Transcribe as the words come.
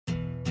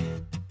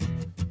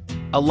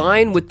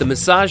Align with the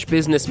Massage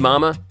Business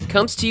Mama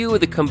comes to you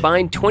with a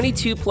combined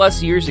 22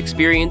 plus years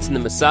experience in the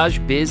massage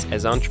biz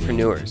as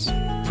entrepreneurs,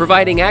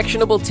 providing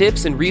actionable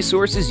tips and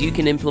resources you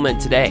can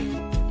implement today.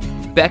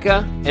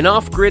 Becca, an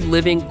off-grid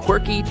living,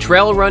 quirky,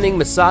 trail-running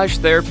massage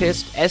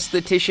therapist,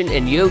 esthetician,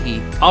 and yogi,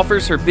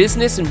 offers her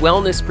business and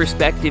wellness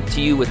perspective to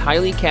you with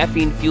highly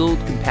caffeine-fueled,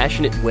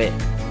 compassionate wit.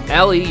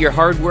 Allie, your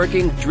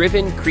hardworking,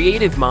 driven,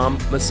 creative mom,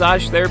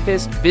 massage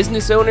therapist,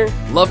 business owner,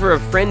 lover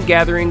of friend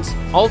gatherings,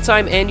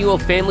 all-time annual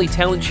family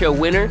talent show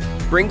winner,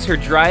 brings her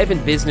drive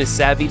and business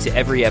savvy to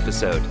every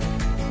episode.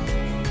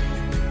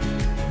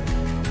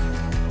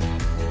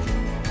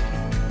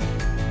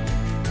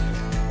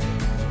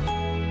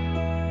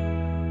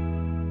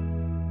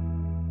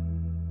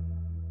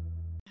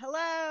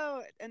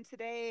 Hello, and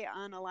today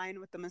on Align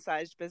with the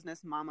Massage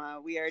Business Mama,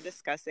 we are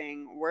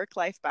discussing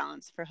work-life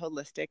balance for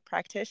holistic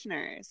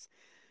practitioners.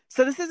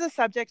 So this is a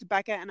subject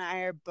Becca and I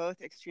are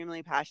both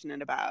extremely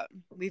passionate about.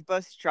 We've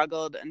both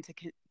struggled and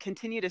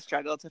continue to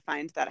struggle to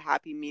find that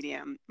happy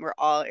medium where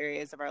all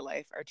areas of our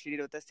life are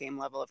treated with the same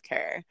level of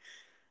care.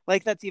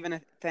 Like that's even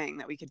a thing,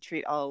 that we could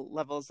treat all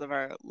levels of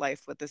our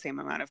life with the same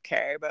amount of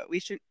care, but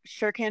we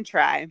sure can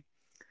try.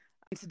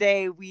 And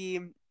today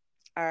we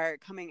are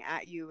coming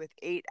at you with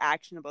 8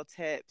 actionable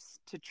tips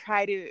to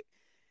try to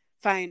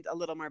find a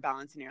little more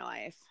balance in your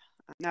life.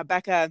 Now,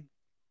 Becca,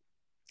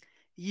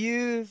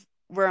 you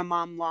were a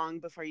mom long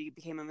before you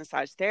became a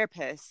massage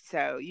therapist,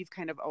 so you've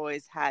kind of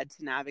always had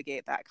to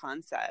navigate that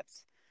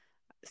concept.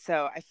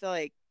 So I feel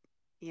like,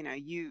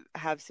 you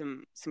have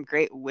some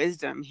great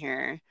wisdom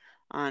here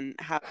on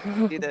how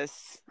to do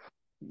this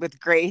with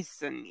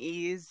grace and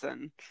ease,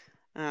 and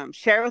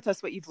share with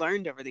us what you've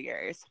learned over the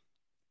years.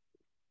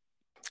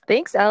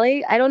 Thanks,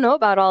 Ellie. I don't know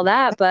about all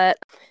that, but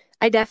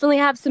I definitely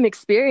have some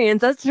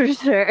experience, that's for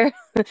sure.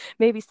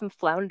 Maybe some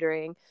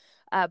floundering.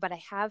 But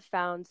I have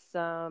found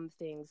some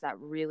things that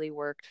really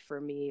worked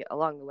for me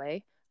along the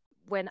way.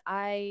 When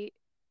I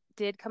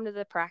did come to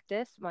the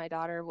practice,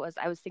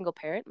 I was single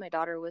parent. My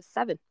daughter was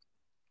 7.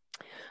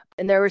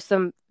 And there were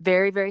some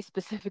very, very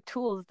specific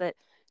tools that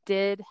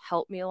did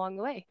help me along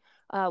the way.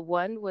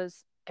 One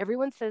was,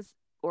 everyone says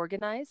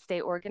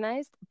stay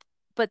organized.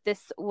 But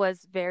this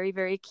was very,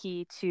 very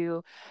key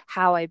to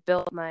how I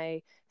built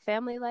my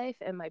family life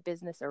and my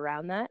business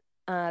around that.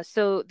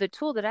 So the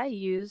tool that I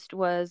used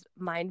was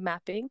mind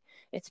mapping.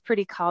 It's a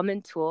pretty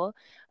common tool.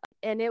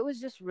 And it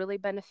was just really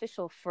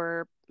beneficial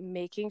for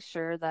making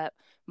sure that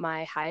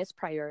my highest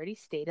priority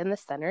stayed in the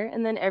center.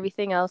 And then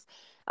everything else,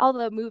 all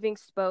the moving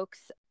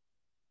spokes,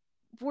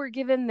 were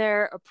given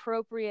their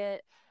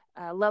appropriate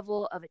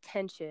level of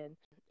attention.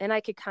 And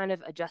I could kind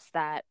of adjust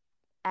that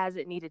as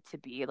it needed to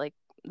be. Like,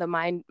 the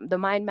mind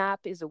map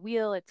is a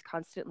wheel. It's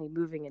constantly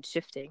moving and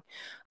shifting.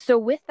 So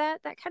with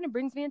that kind of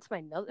brings me into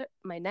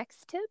my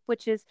next tip,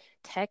 which is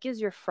tech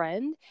is your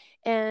friend.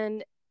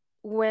 And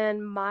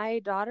when my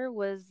daughter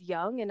was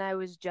young and I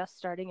was just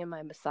starting in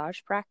my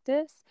massage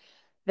practice,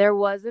 there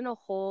wasn't a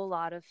whole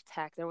lot of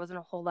tech. There wasn't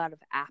a whole lot of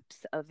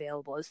apps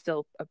available. It's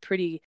still a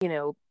pretty,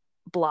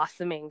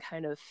 blossoming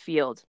kind of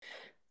field.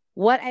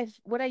 What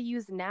I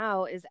use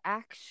now is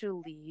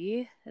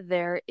actually,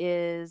 there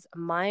is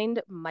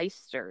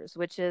MindMeisters,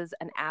 which is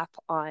an app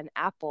on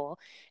Apple,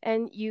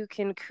 and you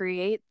can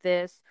create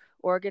this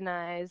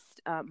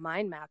organized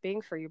mind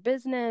mapping for your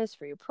business,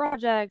 for your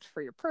project,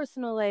 for your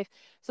personal life.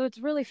 So it's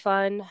really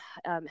fun,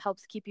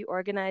 helps keep you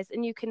organized,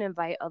 and you can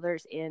invite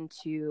others in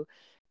to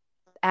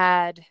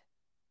add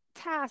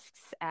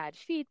tasks, add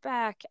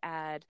feedback,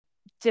 add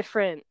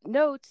different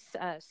notes.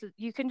 So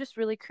you can just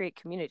really create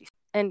community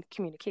and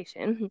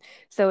communication.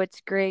 So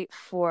it's great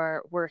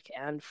for work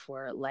and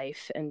for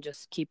life, and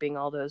just keeping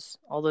all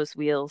those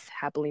wheels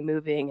happily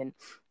moving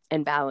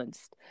and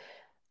balanced.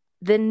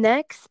 The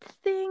next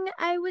thing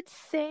I would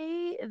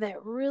say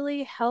that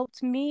really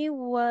helped me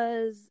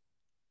was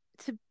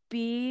to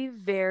be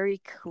very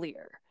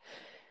clear.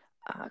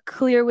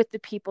 Clear with the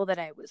people that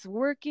I was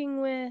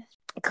working with,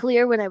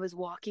 clear when I was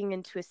walking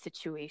into a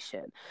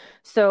situation.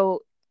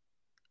 So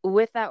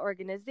with that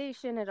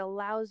organization, it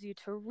allows you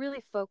to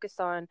really focus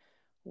on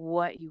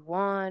what you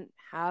want,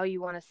 how you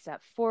want to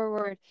step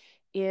forward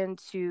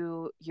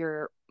into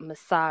your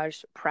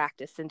massage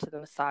practice, into the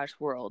massage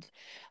world.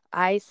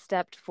 I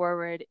stepped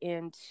forward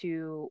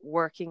into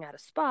working at a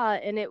spa,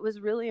 and it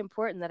was really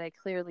important that I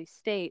clearly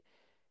state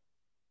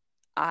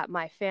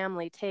my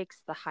family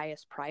takes the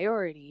highest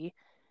priority,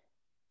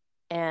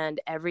 and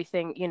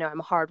everything, I'm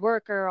a hard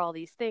worker, all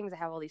these things, I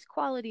have all these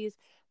qualities,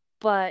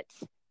 but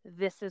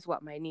this is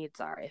what my needs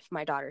are. If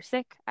my daughter's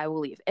sick, I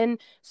will leave.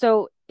 And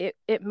so it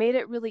made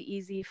it really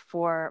easy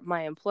for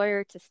my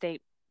employer to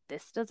state,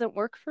 this doesn't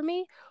work for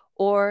me,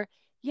 or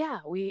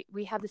yeah, we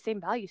have the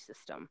same value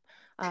system.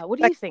 What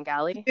do you think,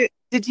 Allie?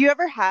 Did you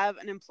ever have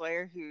an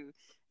employer who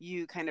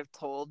you kind of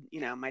told,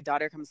 my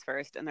daughter comes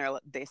first, and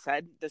they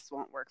said this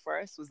won't work for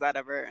us? Was that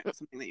ever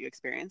something that you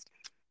experienced?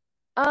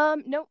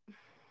 Nope.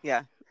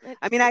 Yeah.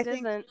 I mean, I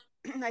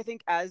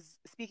think as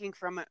speaking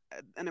from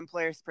an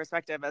employer's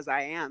perspective, as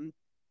I am,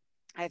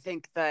 I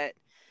think that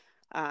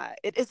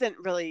it isn't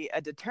really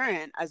a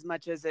deterrent as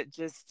much as it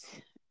just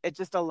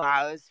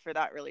allows for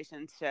that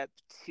relationship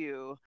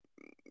to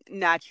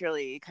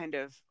naturally kind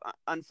of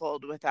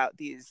unfold without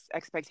these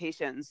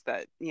expectations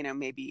that, you know,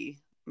 maybe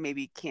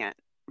can't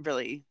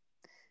really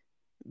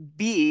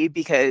be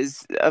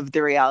because of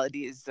the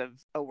realities of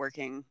a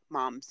working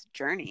mom's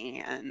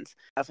journey. And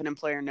if an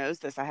employer knows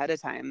this ahead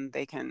of time,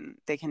 they can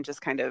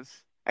just kind of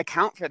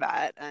account for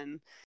that and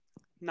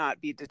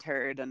not be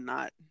deterred and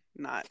not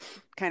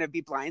kind of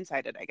be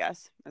blindsided, I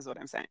guess, is what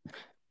I'm saying.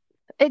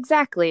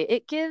 Exactly.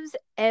 It gives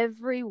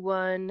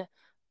everyone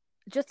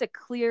just a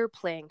clear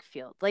playing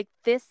field. Like,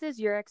 this is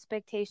your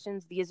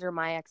expectations, these are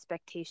my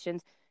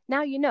expectations.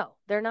 Now, you know,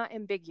 they're not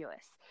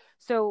ambiguous.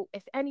 So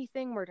if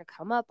anything were to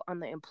come up on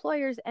the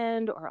employer's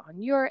end or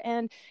on your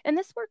end, and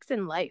this works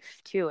in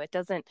life too, it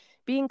doesn't,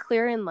 being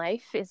clear in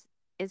life is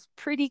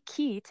pretty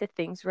key to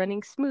things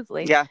running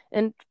smoothly. Yeah.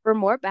 And for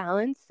more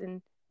balance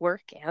in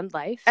work and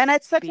life, and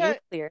it's such being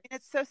clear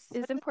it's so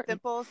is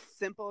important.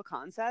 simple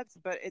concept,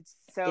 but it's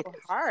so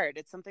hard.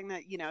 It's something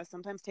that, you know,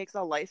 sometimes takes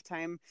a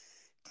lifetime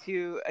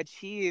to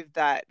achieve,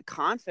 that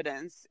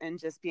confidence and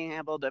just being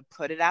able to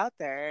put it out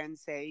there and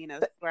say, you know,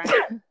 this is where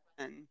I'm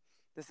and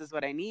this is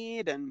what I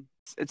need. And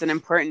it's an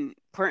important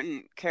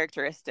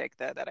characteristic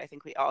that I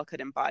think we all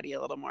could embody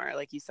a little more,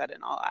 like you said,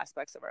 in all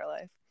aspects of our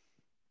life.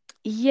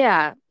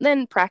 Yeah,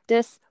 then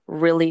practice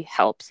really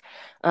helps.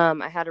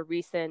 I had a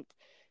recent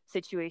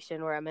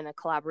situation where I'm in a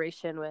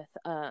collaboration with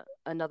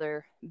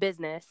another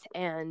business,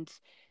 and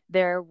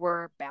there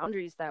were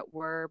boundaries that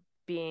were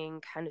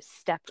being kind of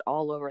stepped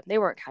all over. They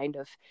weren't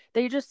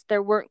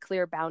there weren't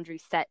clear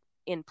boundaries set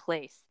in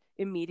place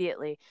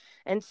immediately.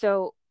 And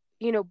so,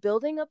 you know,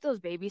 building up those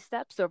baby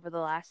steps over the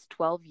last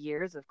 12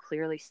 years of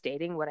clearly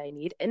stating what I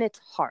need, and it's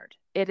hard.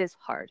 It is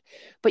hard,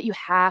 but you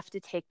have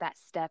to take that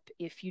step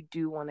if you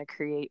do want to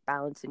create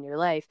balance in your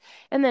life.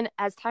 And then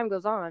as time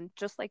goes on,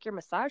 just like your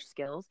massage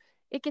skills,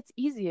 it gets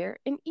easier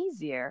and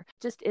easier.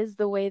 Just is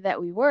the way that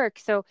we work.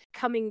 So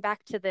coming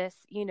back to this,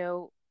 you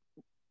know,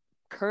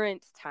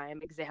 current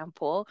time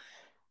example,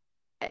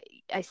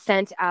 I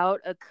sent out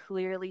a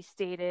clearly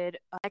stated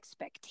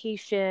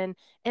expectation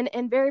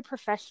and very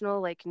professional,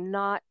 like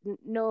no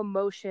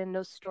emotion,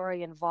 no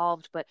story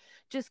involved, but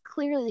just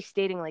clearly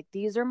stating, like,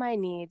 these are my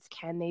needs.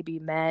 Can they be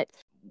met?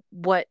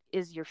 What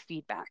is your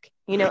feedback?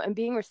 You know, and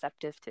being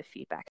receptive to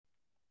feedback.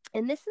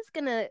 And this is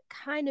going to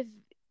kind of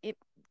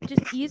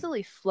just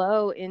easily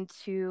flow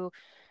into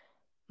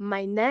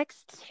my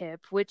next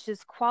tip, which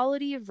is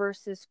quality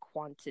versus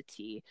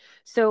quantity.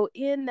 So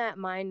in that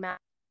mind map,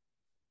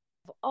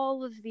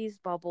 all of these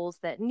bubbles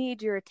that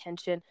need your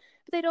attention,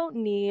 but they don't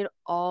need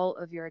all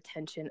of your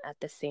attention at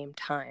the same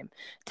time.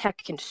 Tech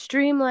can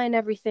streamline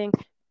everything.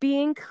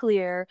 Being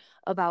clear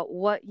about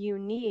what you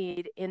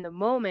need in the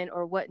moment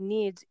or what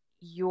needs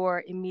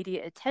your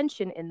immediate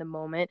attention in the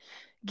moment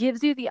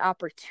gives you the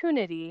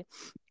opportunity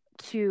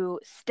to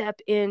step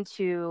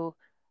into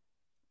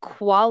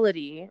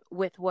quality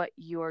with what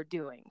you're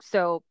doing.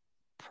 So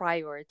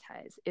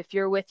prioritize. If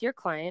you're with your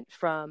client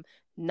from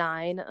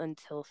 9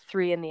 until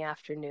 3 in the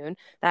afternoon,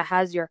 that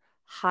has your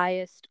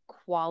highest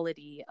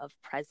quality of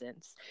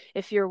presence.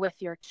 If you're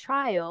with your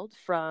child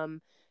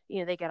from, you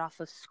know, they get off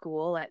of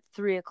school at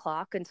 3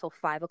 o'clock until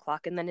 5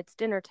 o'clock, and then it's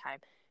dinner time,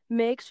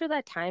 make sure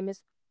that time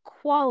is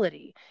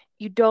quality.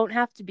 You don't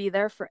have to be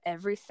there for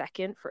every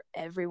second for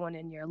everyone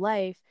in your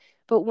life,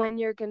 but when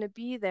you're going to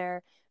be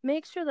there,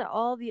 make sure that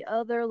all the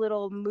other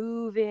little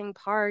moving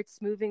parts,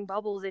 moving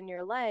bubbles in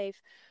your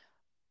life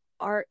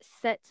are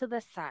set to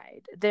the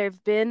side.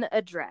 They've been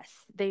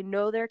addressed. They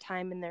know their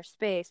time and their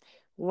space.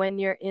 When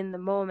you're in the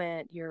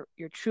moment, you're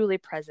truly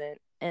present,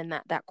 and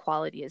that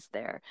quality is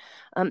there.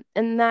 And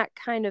that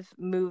kind of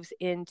moves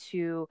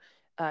into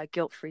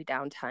guilt-free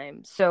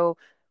downtime. So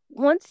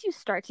once you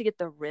start to get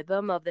the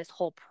rhythm of this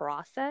whole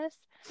process,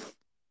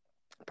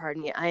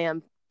 pardon me, I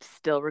am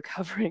still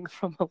recovering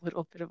from a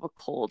little bit of a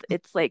cold.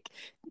 It's like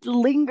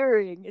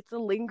lingering. It's a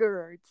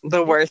lingerer.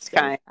 The worst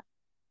kind.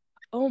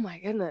 Oh my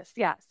goodness.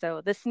 Yeah.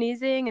 So the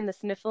sneezing and the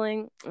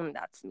sniffling,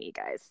 that's me,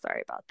 guys.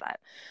 Sorry about that.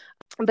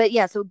 But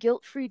yeah, so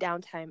guilt-free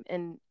downtime.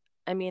 And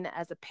I mean,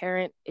 as a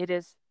parent, it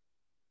is,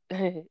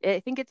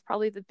 I think it's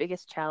probably the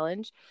biggest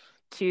challenge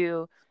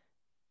to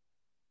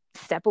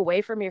step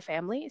away from your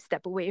family,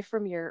 step away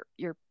from your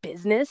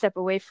business, step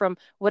away from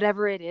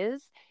whatever it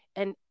is,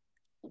 and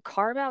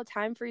carve out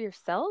time for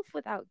yourself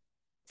without,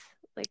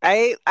 like,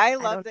 I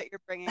love that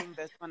you're bringing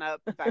this one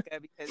up, Becca,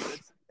 because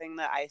it's something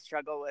that I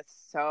struggle with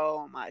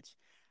so much.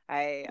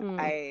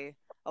 I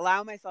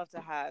allow myself to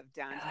have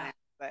downtime,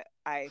 but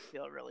I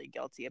feel really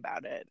guilty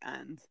about it.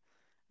 And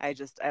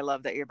I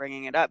love that you're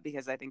bringing it up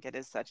because I think it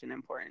is such an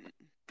important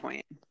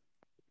point.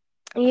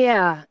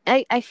 Yeah.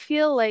 I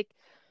feel like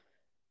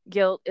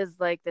guilt is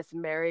like this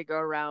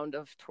merry-go-round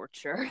of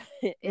torture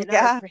in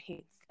our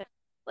brains.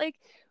 Like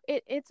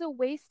it's a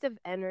waste of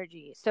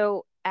energy.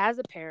 So as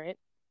a parent,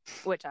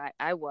 which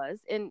I was,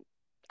 and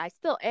I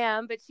still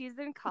am, but she's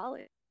in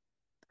college.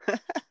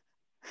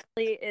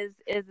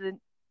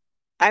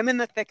 I'm in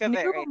the thick of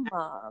it right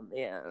mom,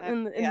 now.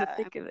 In the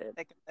thick of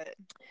it.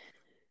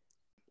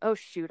 Oh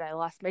shoot, I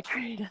lost my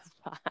train of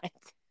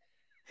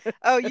thought.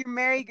 Oh, your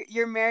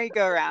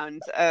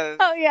merry-go-round of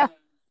Oh yeah,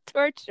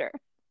 torture.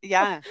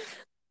 yeah.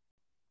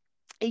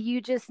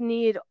 You just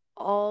need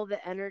all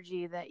the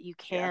energy that you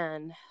Yeah.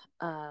 can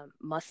Yeah,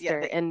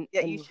 muster, that and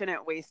you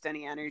shouldn't waste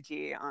any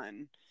energy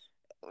on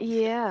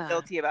feeling yeah,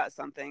 guilty about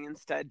something.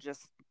 Instead,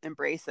 just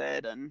embrace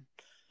it. And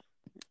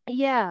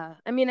yeah.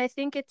 I mean, I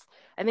think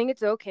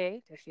it's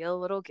okay to feel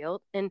a little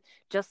guilt, and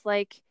just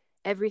like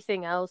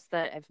everything else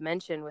that I've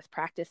mentioned, with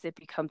practice it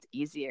becomes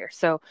easier.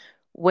 So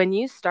when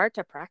you start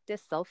to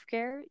practice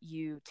self-care,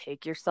 you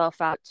take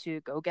yourself out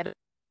to go get a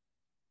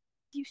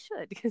you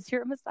should, because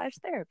you're a massage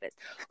therapist,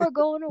 or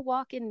go on a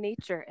walk in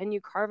nature and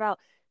you carve out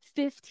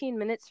 15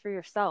 minutes for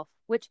yourself,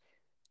 which,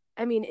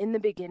 I mean, in the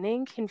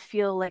beginning can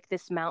feel like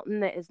this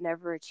mountain that is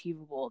never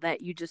achievable,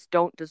 that you just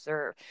don't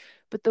deserve.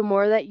 But the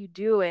more that you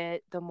do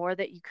it, the more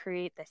that you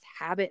create this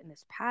habit and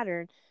this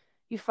pattern,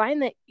 you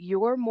find that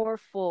you're more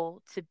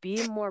full, to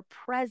be more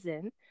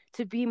present,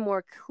 to be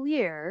more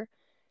clear,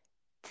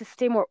 to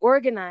stay more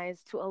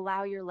organized, to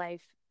allow your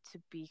life to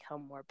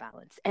become more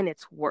balanced, and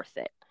it's worth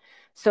it.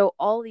 So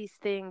all these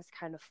things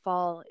kind of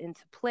fall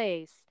into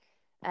place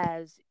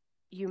as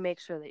you make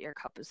sure that your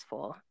cup is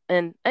full.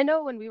 And I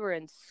know when we were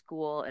in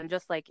school, and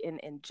just like in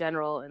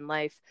general in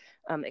life,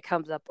 it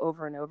comes up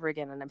over and over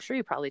again. And I'm sure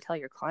you probably tell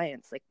your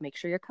clients, like, make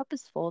sure your cup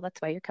is full.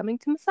 That's why you're coming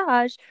to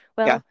massage.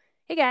 yeah, Well,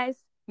 hey guys,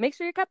 make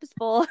sure your cup is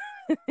full.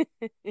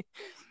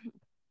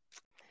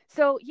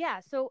 So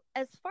yeah, so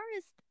as far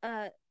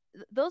as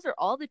those are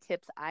all the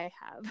tips I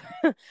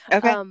have.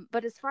 okay,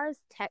 But as far as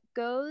tech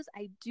goes,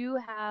 I do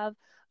have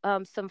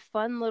some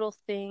fun little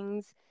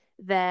things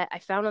that I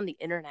found on the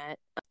internet,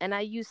 and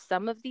I use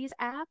some of these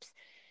apps.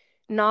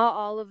 Not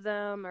all of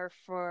them are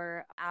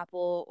for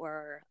Apple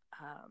or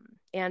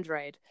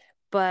Android,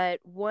 but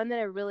one that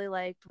I really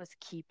liked was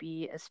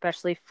Keepy,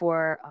 especially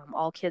for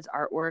all kids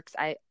artworks.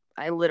 I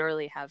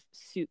literally have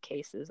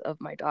suitcases of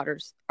my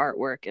daughter's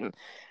artwork and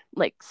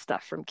like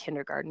stuff from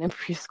kindergarten and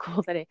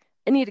preschool that I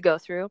need to go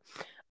through.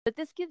 But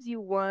this gives you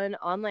one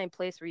online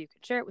place where you can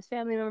share it with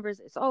family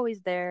members. It's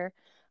always there.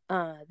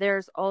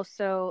 There's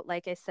also,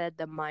 like I said,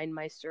 the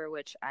MindMeister,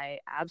 which I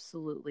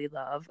absolutely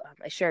love.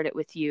 I shared it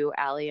with you,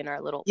 Allie, in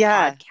our little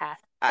yeah. podcast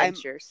I'm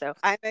adventure. So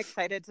I'm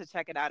excited to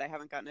check it out. I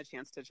haven't gotten a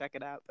chance to check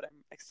it out, but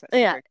I'm excited.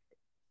 yeah,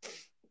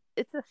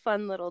 it's a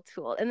fun little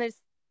tool. And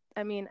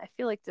I mean, I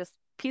feel like just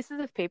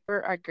pieces of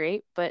paper are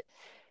great, but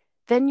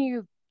then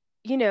you're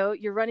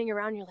running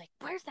around, you're like,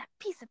 where's that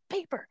piece of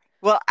paper?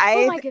 Well,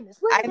 Oh my goodness,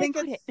 where did I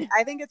put it?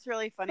 I think it's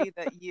really funny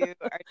that you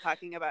are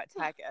talking about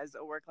tech as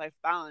a work-life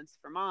balance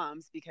for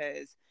moms,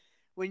 because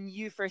when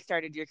you first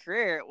started your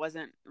career, it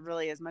wasn't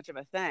really as much of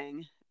a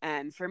thing.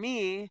 And for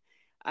me,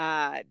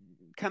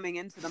 coming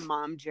into the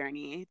mom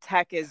journey,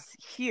 tech is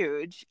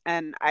huge,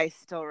 and I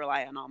still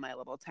rely on all my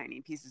little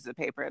tiny pieces of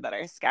paper that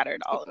are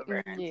scattered all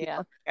over. And people Yeah.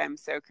 think I'm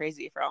so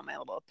crazy for all my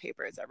little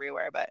papers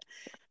everywhere, but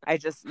I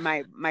just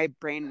my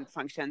brain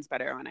functions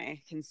better when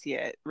I can see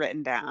it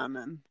written down.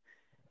 And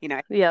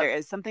Yep. there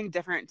is something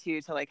different too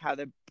to like how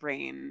the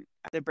brain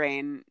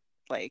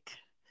like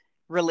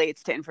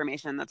relates to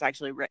information that's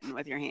actually written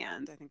with your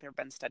hand. I think there have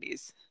been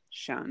studies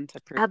shown to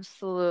prove.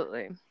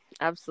 Absolutely.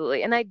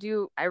 Absolutely. And I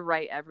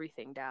write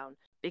everything down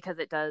because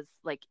it does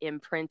like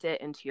imprint it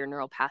into your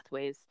neural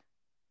pathways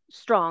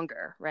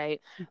stronger,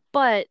 right?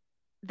 But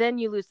then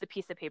you lose the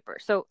piece of paper.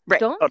 So Right,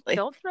 don't totally.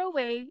 throw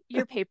away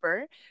your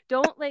paper.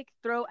 Don't like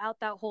throw out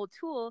that whole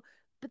tool,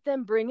 but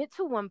then bring it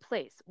to one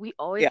place. We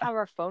always have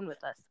our phone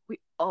with us. We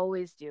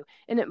always do.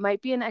 And it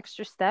might be an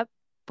extra step,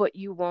 but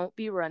you won't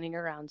be running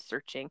around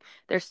searching.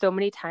 There's so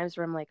many times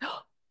where I'm like,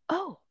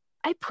 oh,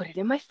 I put it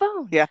in my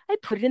phone. Yeah. I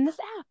put it in this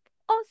app.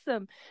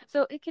 Awesome.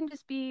 So it can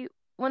just be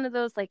one of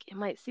those, like, it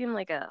might seem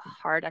like a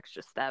hard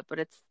extra step, but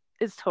it's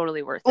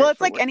totally worth it. Well,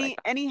 it's like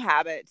any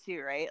habit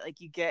too, right? Like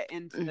you get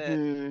into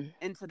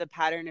the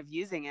pattern of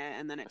using it,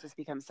 and then it just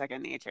becomes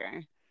second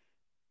nature.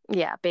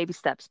 Yeah, baby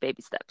steps.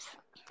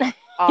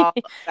 All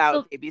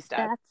about baby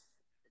steps. That's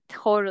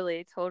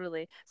totally.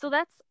 So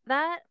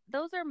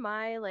those are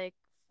my like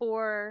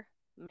 4,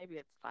 maybe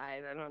it's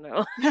 5, I don't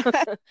know,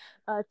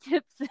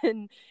 tips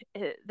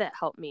that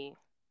help me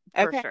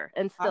for sure,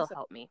 and still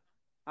help me.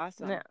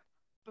 Awesome. Yeah.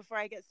 Before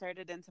I get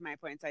started into my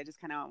points, I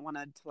just kind of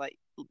wanted to let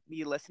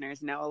you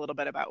listeners know a little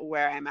bit about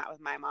where I'm at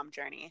with my mom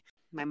journey,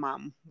 my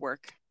mom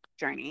work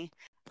journey.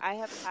 I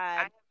have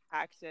had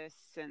practice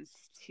since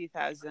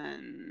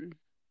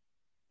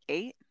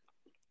 2008,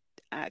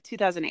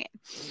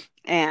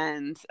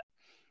 and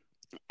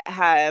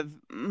have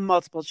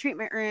multiple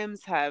treatment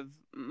rooms, have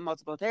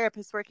multiple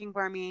therapists working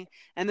for me.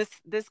 And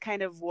this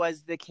kind of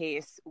was the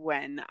case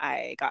when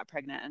I got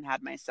pregnant and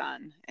had my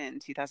son in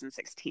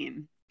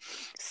 2016.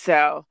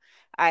 So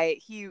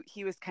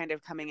he was kind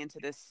of coming into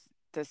this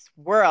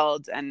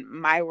world, and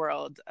my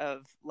world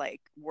of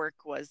like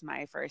work was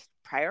my first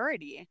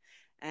priority.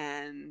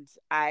 And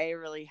I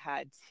really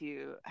had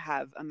to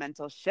have a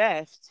mental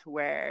shift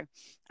where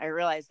I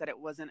realized that it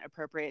wasn't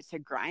appropriate to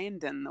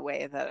grind in the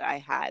way that I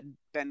had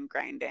been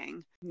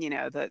grinding,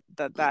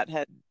 that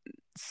had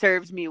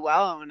served me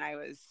well when I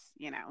was,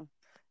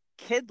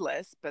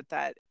 kidless, but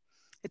that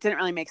it didn't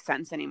really make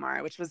sense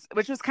anymore, which was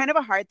kind of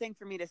a hard thing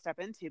for me to step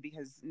into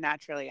because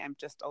naturally I'm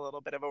just a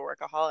little bit of a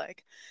workaholic,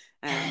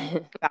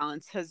 and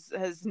balance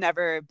has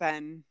never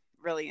been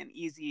really an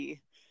easy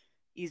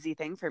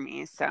thing for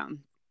me.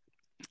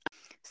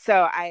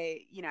 So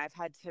I've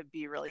had to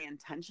be really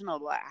intentional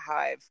about how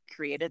I've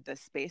created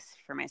this space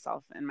for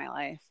myself in my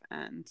life.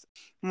 And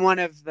one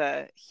of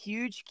the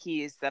huge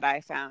keys that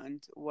I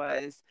found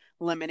was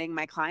limiting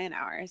my client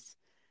hours.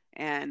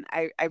 And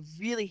I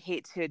really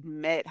hate to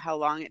admit how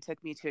long it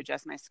took me to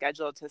adjust my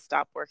schedule to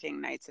stop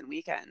working nights and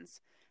weekends.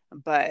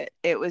 But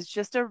it was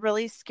just a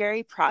really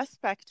scary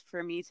prospect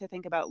for me to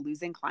think about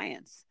losing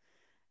clients.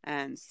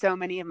 And so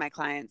many of my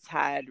clients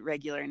had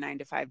regular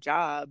 9-to-5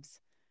 jobs.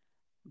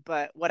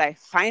 But what I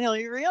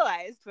finally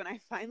realized when I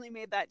finally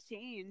made that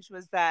change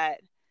was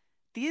that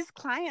these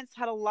clients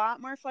had a lot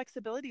more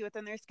flexibility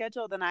within their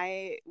schedule than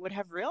I would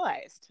have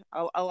realized.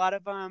 A lot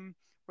of them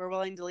were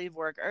willing to leave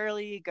work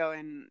early, go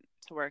in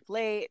to work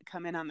late,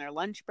 come in on their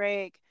lunch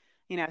break.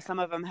 Some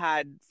of them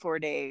had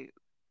 4-day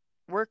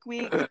work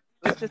weeks. It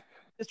was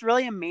just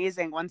really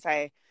amazing once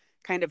I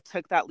kind of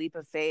took that leap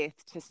of faith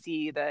to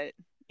see that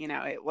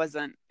it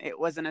wasn't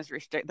as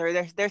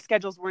restricted. Their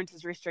schedules weren't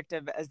as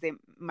restrictive as they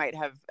might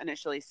have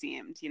initially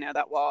seemed.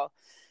 That while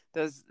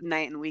those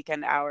night and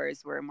weekend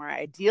hours were more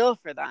ideal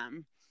for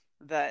them,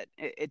 that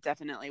it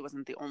definitely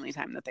wasn't the only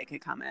time that they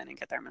could come in and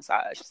get their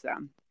massage. So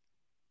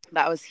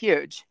that was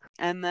huge.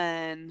 And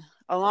then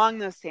along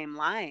those same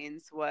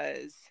lines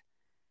was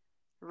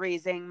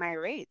raising my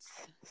rates.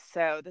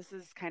 So this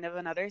is kind of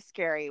another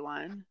scary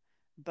one,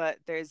 but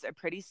there's a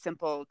pretty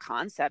simple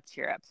concept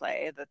here at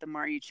play that the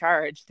more you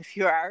charge, the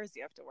fewer hours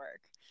you have to work.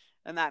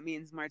 And that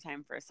means more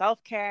time for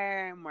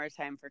self-care, more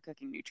time for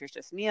cooking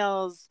nutritious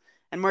meals,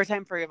 and more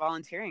time for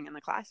volunteering in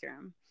the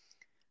classroom.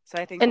 So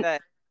I think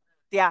that,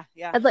 yeah.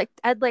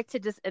 I'd like to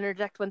just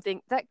interject one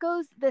thing. That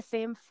goes the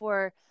same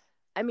for,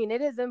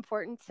 it is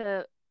important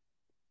to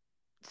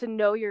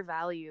know your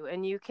value,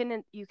 and you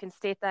can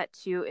state that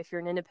too if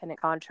you're an independent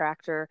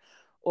contractor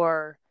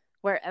or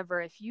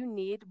wherever. If you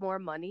need more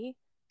money,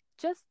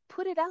 just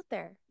put it out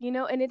there,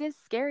 and it is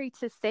scary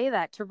to say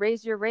that, to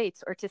raise your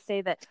rates, or to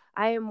say that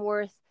I am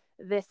worth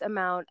this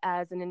amount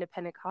as an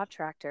independent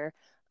contractor.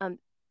 And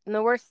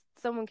the worst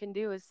someone can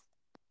do is,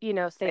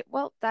 say,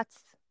 well, that's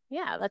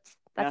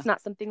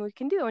not something we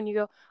can do. And you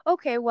go,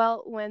 okay,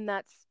 well, when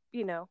that's,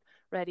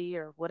 ready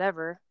or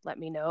whatever, let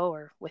me know,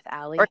 or with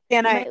Allie. Or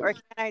can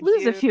I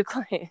lose a few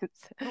clients?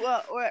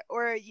 Well,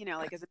 or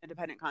like as an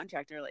independent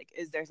contractor, like,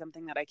 is there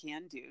something that I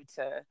can do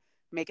to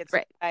make it so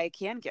right. I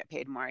can get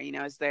paid more?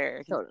 Is there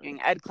a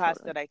continuing ed class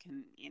that I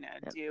can,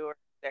 do? Or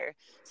is there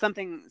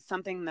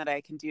something that I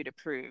can do to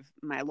prove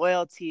my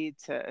loyalty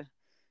to,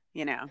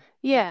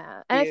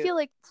 Yeah. And I feel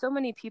like so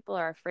many people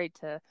are afraid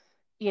to,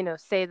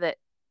 say that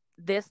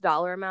this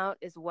dollar amount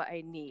is what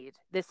I need.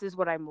 This is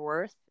what I'm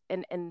worth.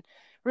 And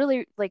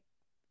really, like,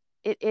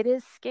 it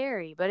is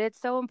scary, but it's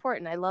so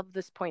important. I love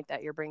this point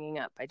that you're bringing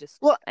up. I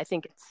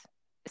think it's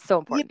so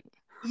important.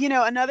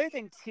 Another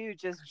thing too,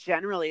 just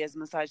generally as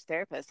massage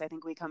therapists, I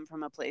think we come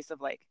from a place of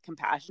like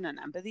compassion and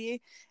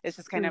empathy. It's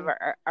just kind of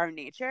our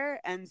nature.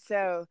 And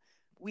so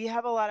we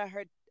have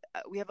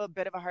a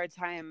bit of a hard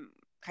time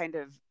kind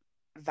of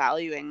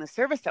valuing the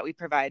service that we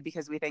provide,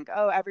 because we think,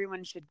 oh,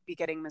 everyone should be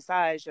getting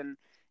massage, and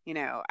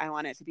I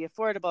want it to be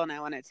affordable, and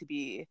I want it to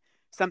be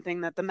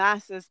something that the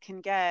masses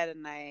can get,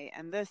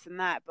 and this and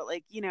that. But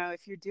like,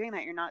 if you're doing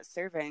that, you're not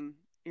serving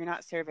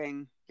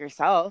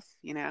yourself.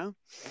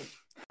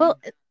 Well,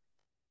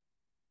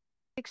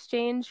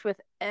 exchange with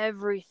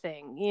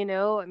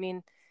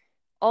everything,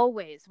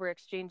 always we're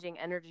exchanging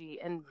energy,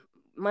 and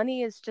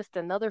money is just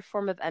another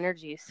form of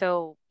energy.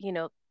 So,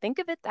 think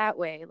of it that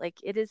way. Like,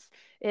 it's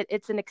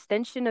an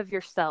extension of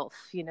yourself.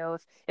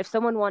 If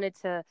someone wanted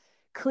to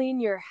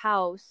clean your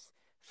house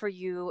for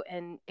you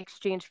in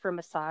exchange for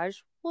massage,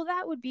 well,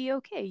 that would be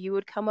okay. You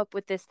would come up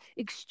with this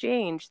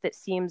exchange that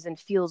seems and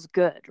feels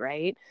good,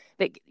 right?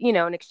 That,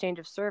 an exchange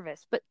of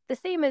service. But the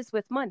same is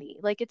with money.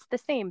 Like, it's the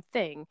same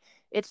thing.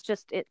 It's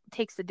just, it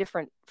takes a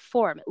different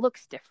form. It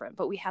looks different,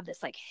 but we have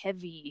this like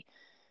heavy,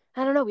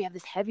 I don't know, we have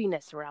this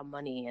heaviness around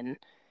money. And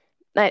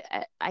I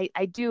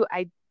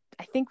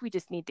think we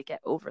just need to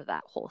get over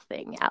that whole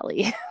thing,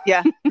 Allie.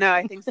 Yeah, no,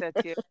 I think so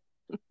too.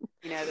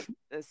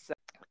 This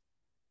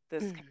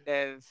kind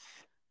of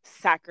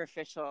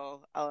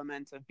sacrificial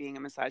element of being a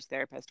massage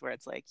therapist, where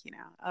it's like,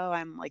 oh,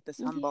 I'm like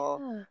this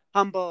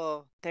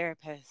humble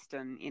therapist,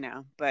 and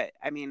but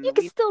I mean, you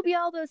can still be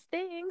all those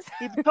things.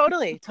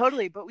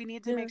 totally, but we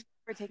need to make sure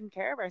we're taking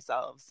care of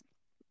ourselves.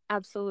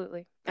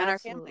 Absolutely. And our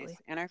families.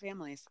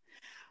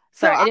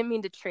 Sorry, I didn't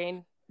mean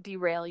to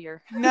derail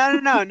your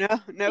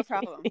no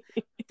problem.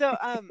 So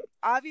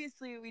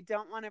obviously we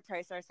don't want to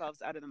price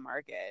ourselves out of the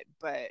market,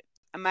 but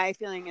my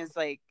feeling is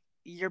like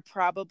you're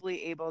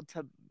probably able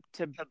to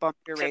bump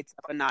your rates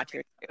up a notch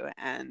or two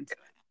and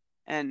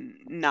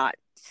not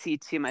see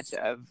too much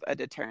of a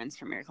deterrence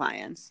from your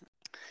clients.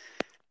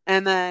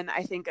 And then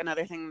I think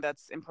another thing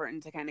that's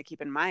important to kind of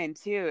keep in mind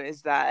too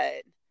is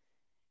that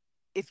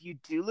if you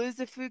do lose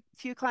a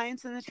few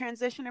clients in the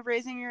transition of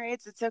raising your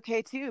rates, it's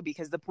okay too,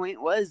 because the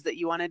point was that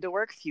you wanted to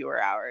work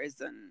fewer hours.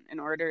 And in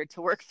order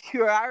to work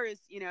fewer hours,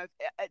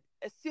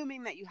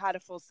 assuming that you had a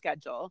full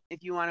schedule,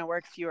 if you want to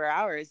work fewer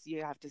hours,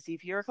 you have to see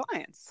fewer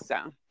clients.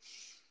 So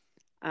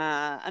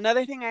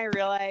another thing I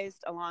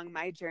realized along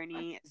my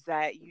journey is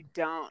that you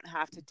don't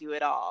have to do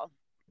it all.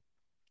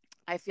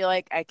 I feel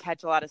like I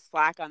catch a lot of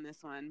slack on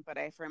this one, but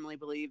I firmly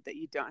believe that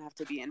you don't have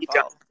to be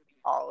involved in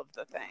all of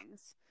the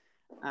things.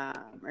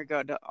 Or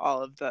go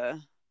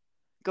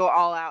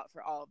all out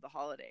for all of the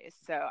holidays.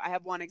 So I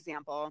have one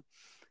example.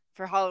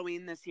 For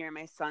Halloween this year,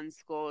 my son's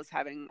school was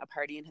having a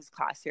party in his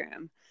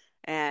classroom,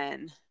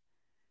 and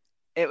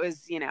it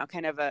was,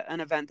 kind of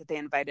an event that they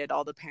invited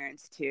all the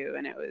parents to.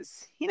 And it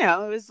was,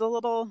 a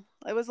little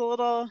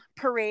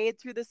parade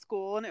through the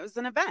school, and it was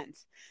an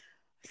event.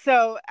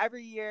 So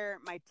every year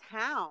my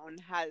town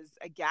has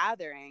a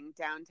gathering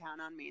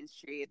downtown on Main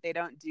Street. They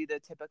don't do the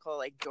typical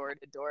like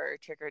door-to-door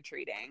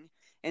trick-or-treating.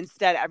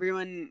 Instead,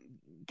 everyone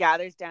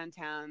gathers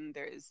downtown.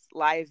 There's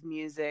live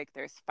music,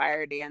 there's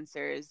fire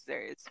dancers,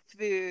 there's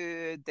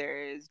food,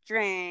 there's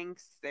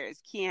drinks,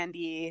 there's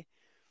candy.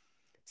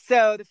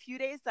 So the few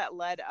days that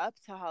led up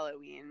to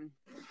Halloween,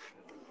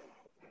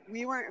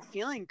 we weren't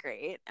feeling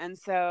great. And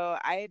so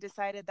I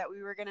decided that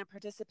we were going to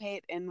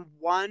participate in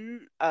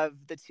one of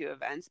the two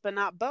events, but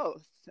not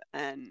both.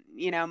 And,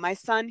 my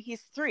son,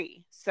 he's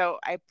 3. So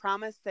I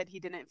promised that he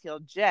didn't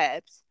feel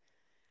gypped.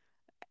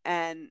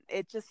 And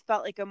it just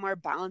felt like a more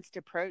balanced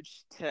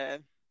approach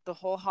to the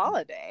whole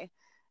holiday.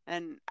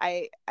 And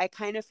I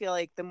kind of feel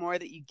like the more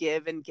that you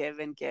give and give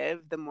and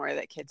give, the more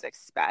that kids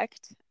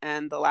expect.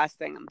 And the last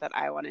thing that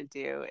I want to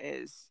do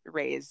is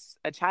raise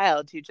a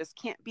child who just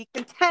can't be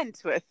content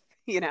with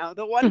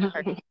the one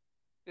part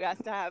who has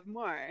to have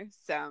more.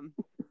 So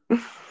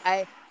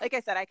like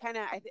I said, I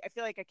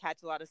feel like I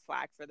catch a lot of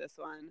slack for this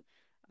one.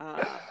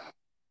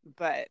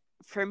 But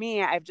for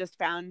me, I've just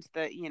found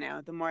that,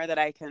 the more that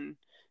I can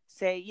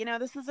say,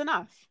 this is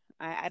enough.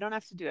 I don't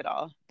have to do it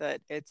all,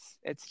 that it's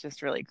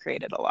just really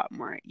created a lot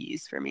more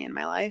ease for me in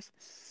my life.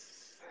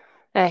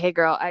 Hey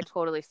girl, I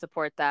totally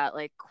support that.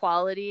 Like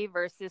quality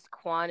versus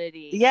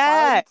quantity.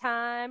 Yeah. Quality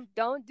time.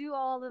 Don't do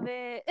all of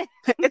it.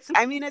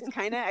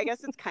 I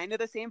guess it's kind of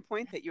the same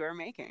point that you are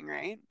making,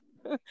 right?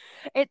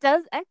 It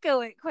does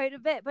echo it quite a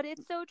bit, but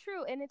it's so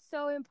true. And it's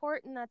so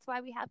important. That's why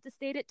we have to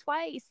state it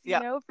twice,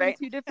 from right.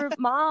 2 different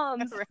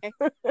moms. Right.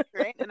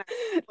 And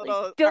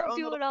don't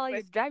do it all.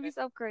 You drive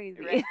yourself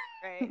crazy.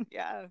 Right.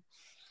 Yeah.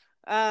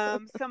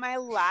 So my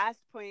last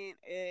point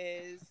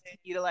is to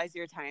utilize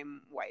your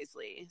time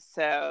wisely.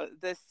 So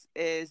this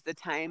is the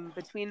time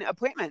between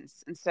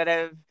appointments. Instead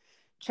of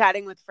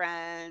chatting with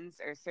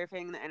friends or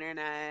surfing the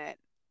internet,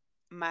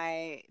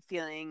 my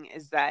feeling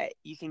is that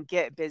you can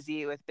get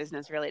busy with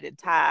business related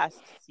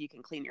tasks. You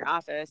can clean your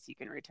office, you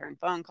can return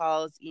phone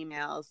calls,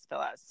 emails, fill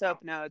out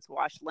soap notes,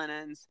 wash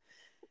linens.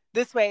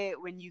 This way,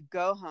 when you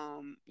go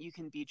home, you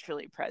can be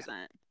truly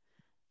present.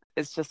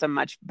 It's just a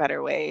much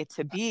better way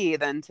to be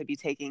than to be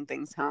taking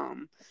things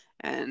home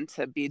and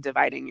to be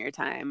dividing your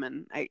time.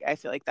 And I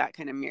feel like that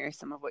kind of mirrors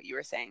some of what you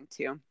were saying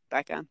too,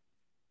 Becca.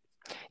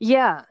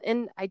 Yeah.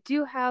 And I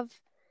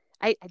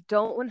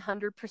don't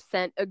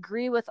 100%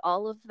 agree with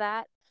all of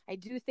that. I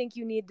do think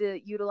you need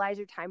to utilize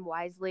your time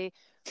wisely,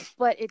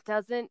 but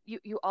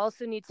you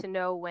also need to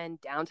know when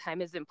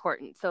downtime is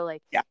important. So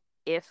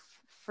if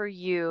for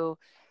you,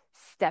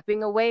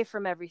 stepping away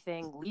from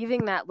everything,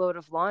 leaving that load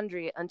of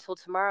laundry until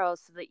tomorrow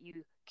so that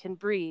you can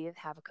breathe,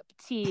 have a cup of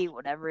tea,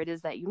 whatever it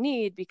is that you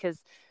need,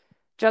 because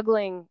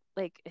juggling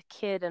like a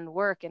kid and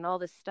work and all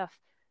this stuff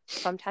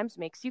sometimes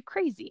makes you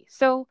crazy.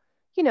 So,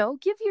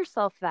 give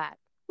yourself that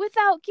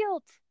without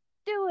guilt.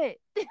 Do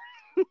it.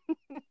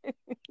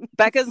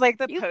 Becca's like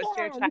the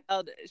poster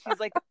child. She's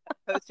like the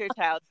poster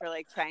child for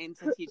like trying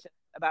to teach us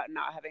about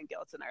not having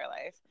guilt in our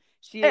life.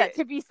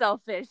 To be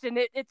selfish, and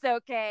it's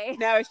okay.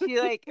 No,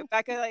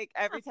 Becca, like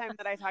every time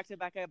that I talk to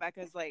Becca,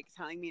 Becca's like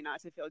telling me not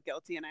to feel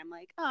guilty, and I'm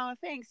like, oh,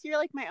 thanks. You're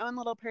like my own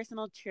little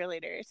personal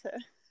cheerleader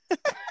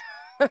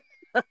to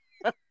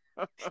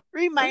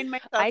remind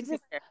myself to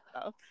take care of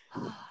myself.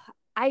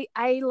 I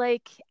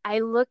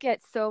look at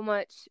so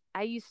much.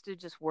 I used to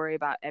just worry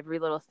about every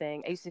little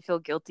thing. I used to feel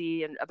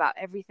guilty and about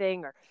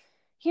everything, or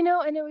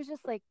and it was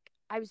just like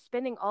I was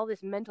spending all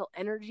this mental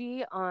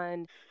energy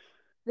on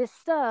this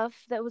stuff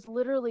that was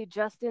literally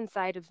just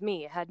inside of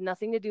me. It had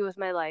nothing to do with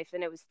my life,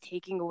 and it was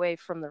taking away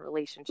from the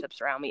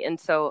relationships around me. And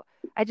so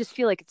I just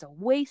feel like it's a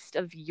waste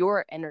of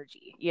your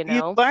energy,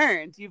 You've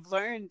learned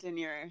in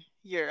your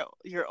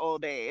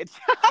old age.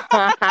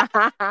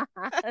 I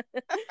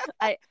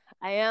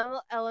am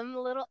a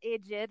little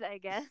aged, I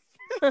guess.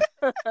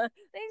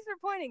 Thanks for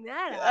pointing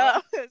that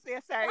out.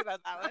 Yeah, sorry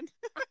about that one.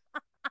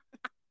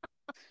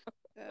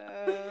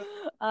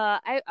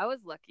 I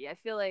was lucky. I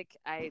feel like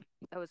I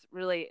was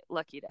really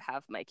lucky to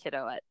have my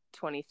kiddo at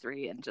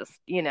 23 and just,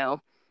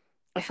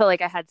 I felt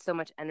like I had so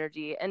much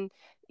energy. And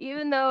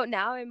even though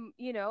now I'm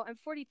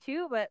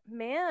 42, but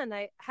man,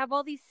 I have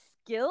all these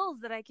skills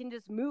that I can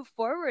just move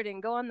forward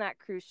and go on that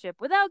cruise ship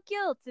without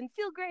guilt and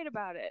feel great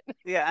about it.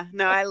 Yeah,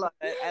 no, I love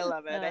it. I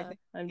love it. I think,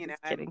 I'm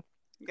just kidding.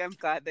 I'm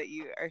glad that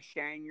you are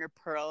sharing your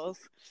pearls.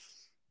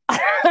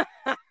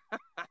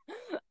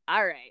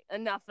 All right,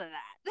 enough of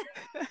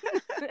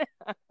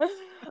that.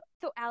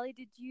 So, Allie,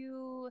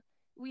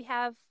 we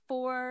have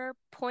 4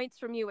 points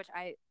from you, which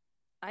I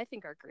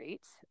think are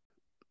great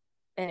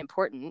and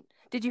important.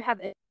 Did you have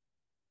it?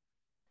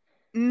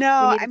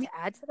 No, to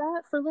add to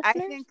that for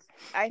listeners?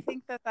 I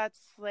think that's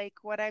like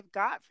what I've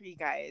got for you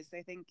guys.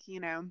 I think,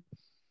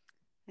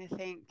 I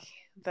think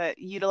that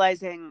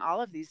utilizing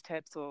all of these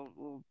tips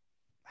will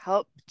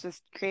help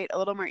just create a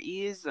little more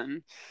ease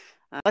and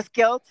less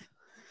guilt.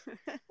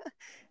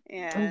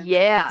 And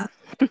yeah.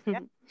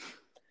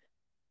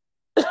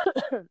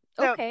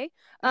 Okay.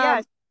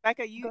 Yeah,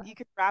 Becca, you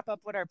could wrap up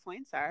what our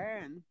points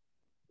are. And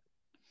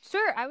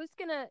sure, I was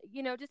gonna,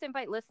 just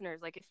invite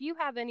listeners. Like, if you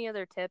have any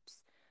other tips,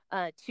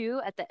 too,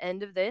 at the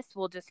end of this,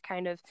 we'll just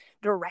kind of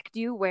direct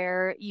you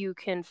where you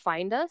can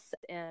find us,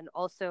 and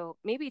also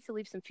maybe to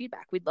leave some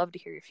feedback. We'd love to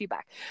hear your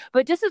feedback.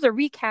 But just as a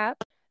recap,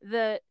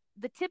 the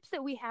tips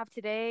that we have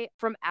today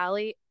from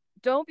Allie: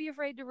 don't be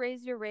afraid to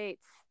raise your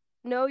rates.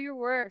 Know your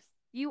worth.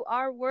 You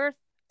are worth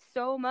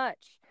so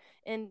much,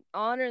 and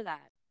honor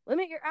that.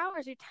 Limit your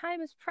hours. Your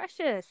time is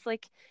precious.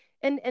 Like,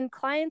 and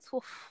clients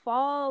will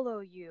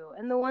follow you,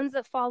 and the ones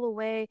that fall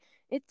away,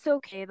 it's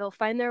okay. They'll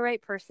find their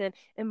right person,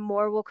 and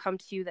more will come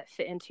to you that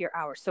fit into your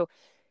hours. So,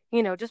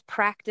 just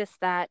practice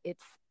that.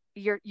 It's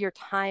your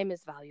time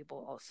is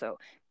valuable also.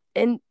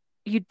 And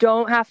you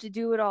don't have to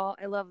do it all.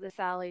 I love this,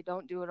 Allie.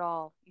 Don't do it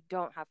all. You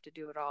don't have to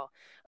do it all.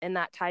 And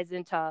that ties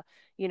into,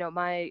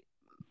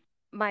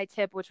 my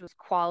tip, which was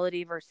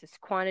quality versus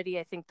quantity.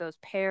 I think those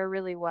pair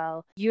really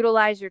well.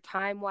 Utilize your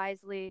time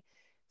wisely.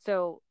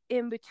 So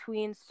in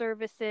between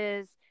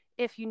services,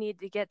 if you need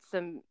to get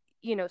some,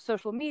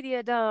 social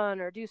media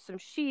done or do some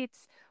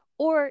sheets,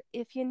 or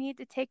if you need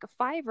to take a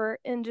fiver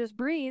and just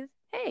breathe,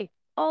 hey,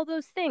 all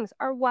those things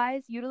are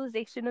wise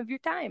utilization of your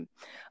time.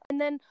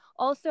 And then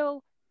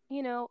also,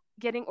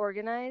 getting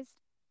organized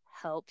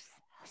helps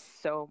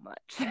so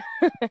much.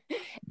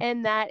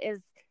 And that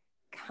is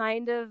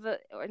kind of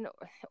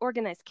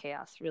organized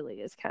chaos, really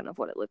is kind of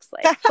what it looks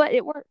like. But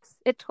it works.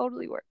 It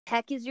totally works.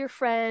 Tech is your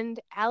friend.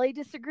 Allie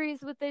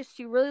disagrees with this.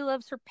 She really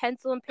loves her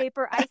pencil and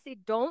paper. I say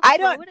don't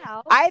throw it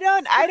out. I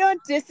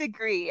don't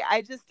disagree.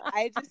 I just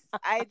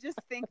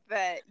think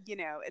that,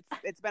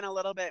 it's been a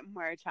little bit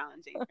more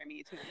challenging for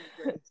me to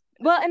agree.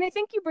 Well, and I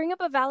think you bring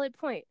up a valid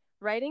point.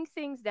 Writing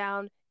things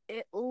down,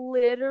 it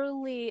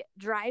literally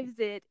drives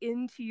it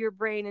into your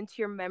brain, into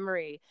your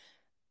memory.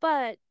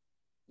 But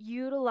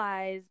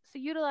utilize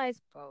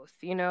both,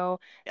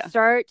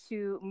 start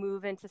to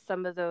move into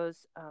some of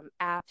those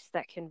apps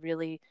that can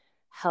really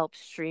help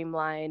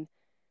streamline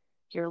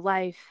your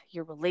life,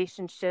 your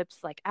relationships.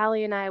 Like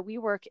Allie and I, we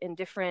work in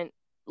different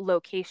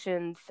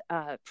locations,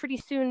 pretty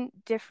soon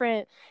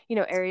different,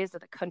 areas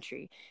of the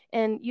country,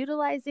 and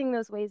utilizing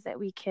those ways that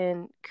we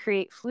can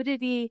create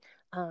fluidity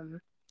and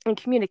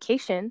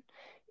communication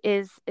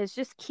is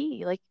just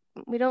key. Like,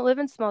 we don't live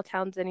in small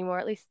towns anymore,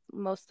 at least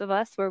most of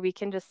us, where we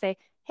can just say,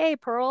 hey,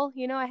 Pearl,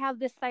 I have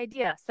this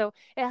idea. So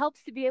it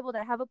helps to be able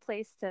to have a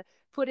place to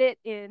put it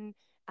in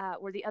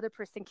where the other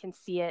person can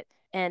see it,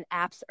 and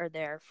apps are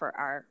there for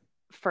our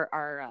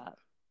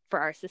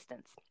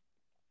assistance.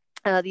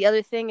 The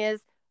other thing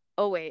is,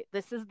 oh wait,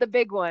 this is the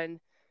big one: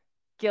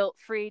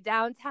 guilt-free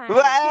downtime.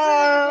 Whoa! Get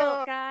rid of the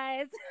guilt,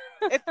 guys.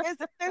 if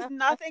there's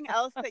nothing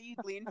else that you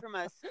glean from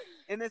us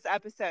in this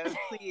episode,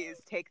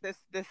 please take this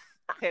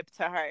tip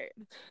to heart.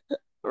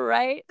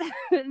 Right?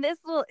 And this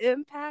will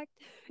impact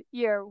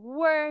your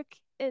work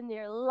and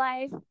your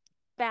life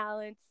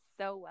balance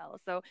so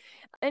well. So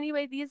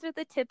anyway, these are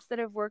the tips that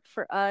have worked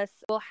for us.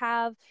 We'll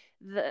have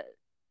the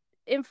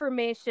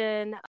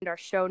information and our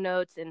show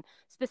notes, and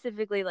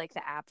specifically like the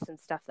apps and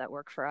stuff that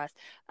work for us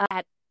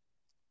at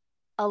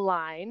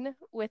Align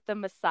with the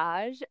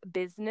Massage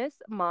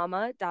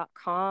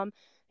businessmama.com.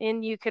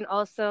 And you can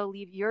also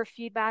leave your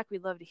feedback.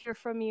 We'd love to hear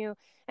from you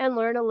and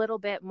learn a little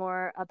bit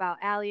more about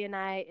Allie and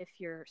I if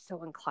you're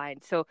so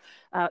inclined. So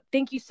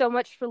thank you so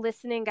much for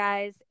listening,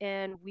 guys,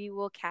 and we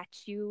will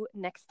catch you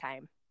next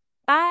time.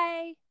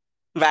 Bye.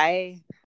 Bye.